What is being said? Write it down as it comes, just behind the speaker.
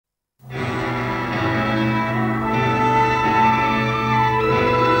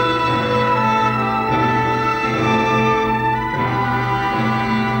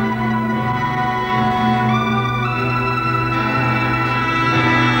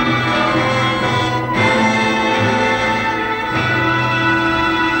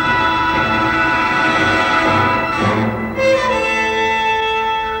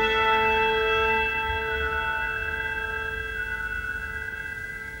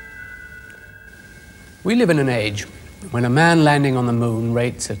We live in an age when a man landing on the moon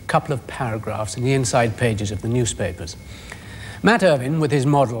rates a couple of paragraphs in the inside pages of the newspapers. Matt Irvin, with his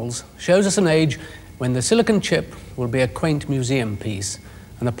models, shows us an age when the silicon chip will be a quaint museum piece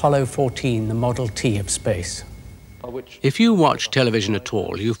and Apollo 14 the Model T of space. If you watch television at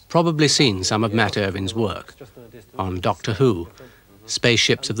all, you've probably seen some of Matt Irvin's work on Doctor Who,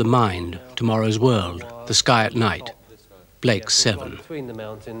 Spaceships of the Mind, Tomorrow's World, The Sky at Night, Blake's 7. Between the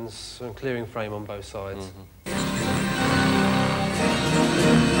mountains and clearing frame on both sides.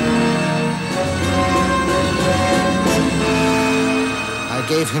 I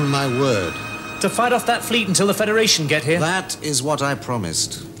gave him my word. To fight off that fleet until the Federation get here? That is what I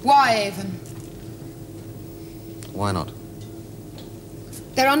promised. Why, Avon? Why not?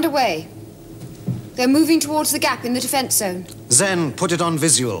 They're underway. They're moving towards the gap in the defense zone. Zen, put it on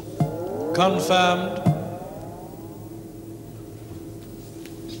visual. Confirmed.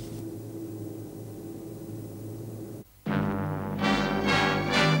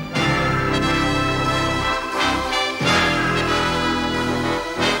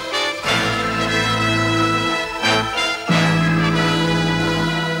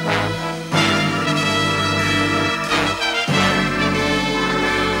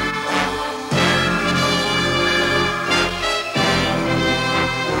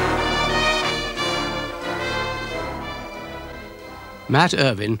 Matt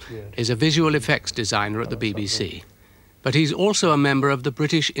Irvin is a visual effects designer at the BBC, but he's also a member of the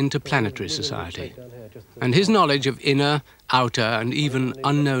British Interplanetary Society. And his knowledge of inner, outer, and even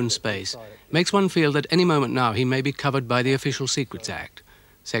unknown space makes one feel that any moment now he may be covered by the Official Secrets Act,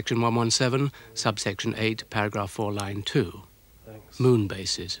 Section 117, subsection 8, paragraph 4, line 2. Moon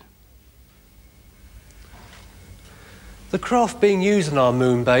bases. The craft being used on our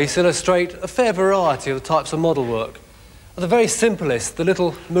moon base illustrate a fair variety of the types of model work. At the very simplest, the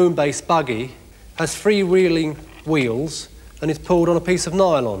little moon base buggy has freewheeling wheels and is pulled on a piece of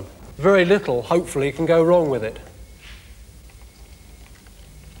nylon. Very little, hopefully, can go wrong with it.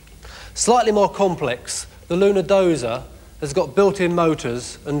 Slightly more complex, the lunar dozer has got built-in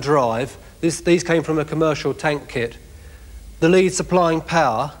motors and drive. These came from a commercial tank kit. The lead supplying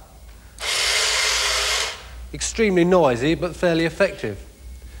power. Extremely noisy, but fairly effective.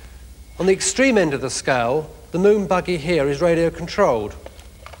 On the extreme end of the scale, the moon buggy here is radio-controlled.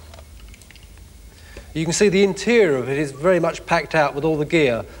 You can see the interior of it is very much packed out with all the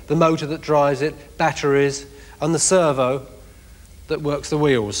gear, the motor that drives it, batteries, and the servo that works the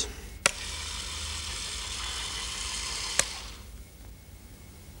wheels.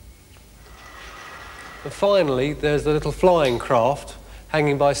 And finally, there's the little flying craft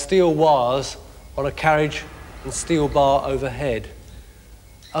hanging by steel wires on a carriage and steel bar overhead.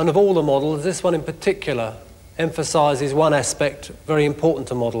 And of all the models, this one in particular emphasises one aspect very important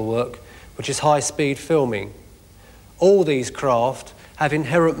to model work, which is high-speed filming. All these craft have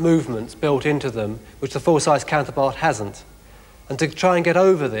inherent movements built into them, which the full-size counterpart hasn't. And to try and get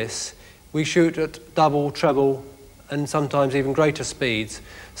over this, we shoot at double, treble, and sometimes even greater speeds,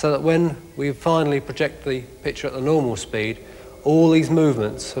 so that when we finally project the picture at the normal speed, all these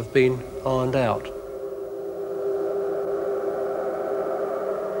movements have been ironed out.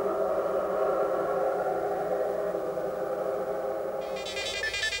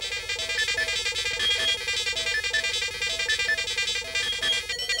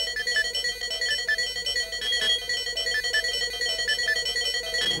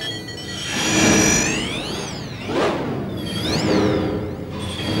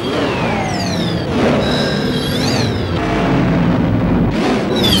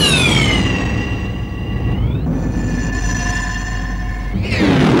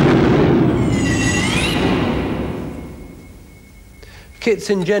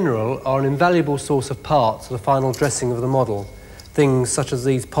 Kits in general are an invaluable source of parts for the final dressing of the model. Things such as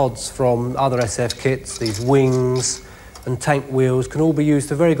these pods from other SF kits, these wings and tank wheels can all be used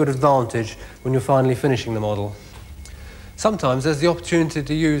to very good advantage when you're finally finishing the model. Sometimes there's the opportunity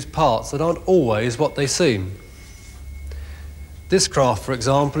to use parts that aren't always what they seem. This craft, for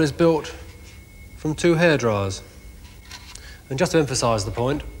example, is built from 2 hairdryers. And just to emphasise the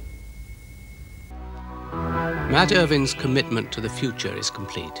point, Matt Irvin's commitment to the future is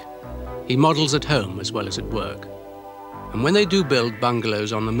complete. He models at home as well as at work. And when they do build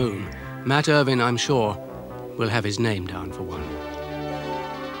bungalows on the moon, Matt Irvin, I'm sure, will have his name down for one.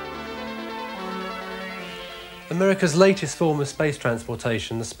 America's latest form of space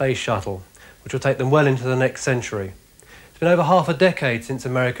transportation, the space shuttle, which will take them well into the next century. It's been over half a decade since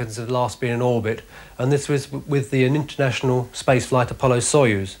Americans have last been in orbit, and this was with the international spaceflight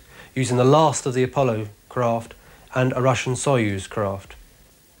Apollo-Soyuz, using the last of the Apollo craft and a Russian Soyuz craft.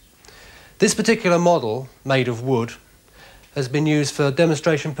 This particular model, made of wood, has been used for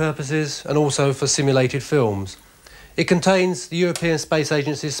demonstration purposes and also for simulated films. It contains the European Space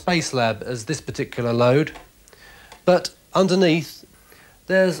Agency's Space Lab as this particular load, but underneath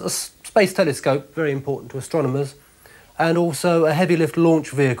there's a space telescope, very important to astronomers, and also a heavy lift launch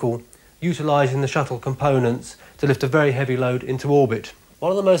vehicle utilising the shuttle components to lift a very heavy load into orbit.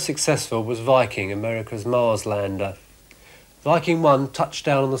 One of the most successful was Viking, America's Mars lander. Viking 1 touched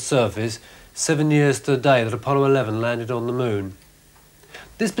down on the surface 7 years to the day that Apollo 11 landed on the moon.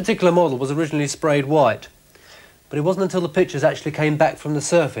 This particular model was originally sprayed white, but it wasn't until the pictures actually came back from the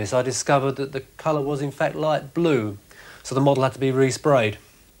surface I discovered that the colour was in fact light blue, so the model had to be resprayed.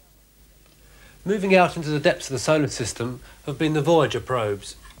 Moving out into the depths of the solar system have been the Voyager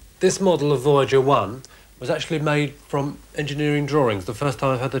probes. This model of Voyager 1 was actually made from engineering drawings, the first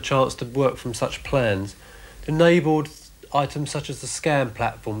time I've had the chance to work from such plans. It enabled items such as the scan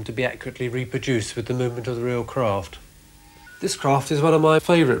platform to be accurately reproduced with the movement of the real craft. This craft is one of my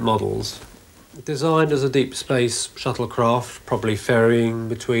favourite models. Designed as a deep space shuttlecraft, probably ferrying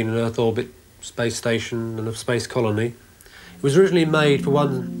between an Earth orbit space station and a space colony. It was originally made for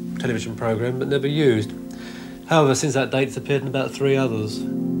one television programme but never used. However, since that date it's appeared in about 3 others.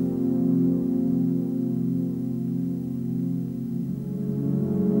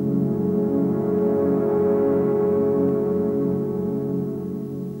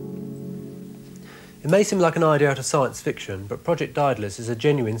 It may seem like an idea out of science fiction, but Project Daedalus is a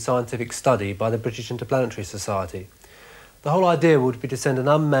genuine scientific study by the British Interplanetary Society. The whole idea would be to send an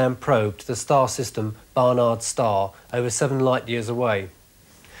unmanned probe to the star system Barnard Star over 7 light years away.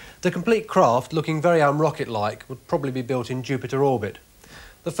 The complete craft, looking very un-rocket-like, would probably be built in Jupiter orbit.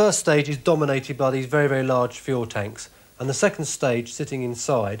 The first stage is dominated by these very, very large fuel tanks, and the second stage, sitting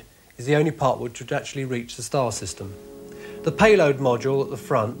inside, is the only part which would actually reach the star system. The payload module at the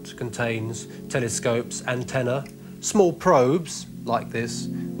front contains telescopes, antenna, small probes, like this,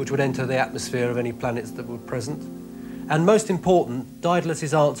 which would enter the atmosphere of any planets that were present, and most important,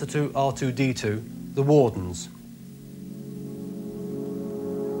 Daedalus's answer to R2-D2, the Wardens.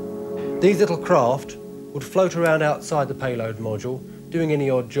 These little craft would float around outside the payload module, doing any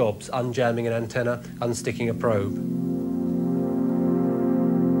odd jobs, unjamming an antenna, unsticking a probe.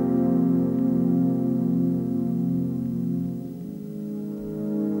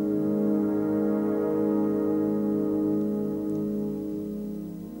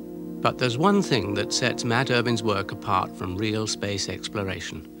 But there's one thing that sets Matt Irwin's work apart from real space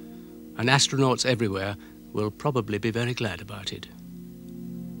exploration, and astronauts everywhere will probably be very glad about it.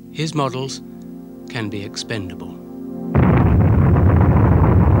 His models can be expendable.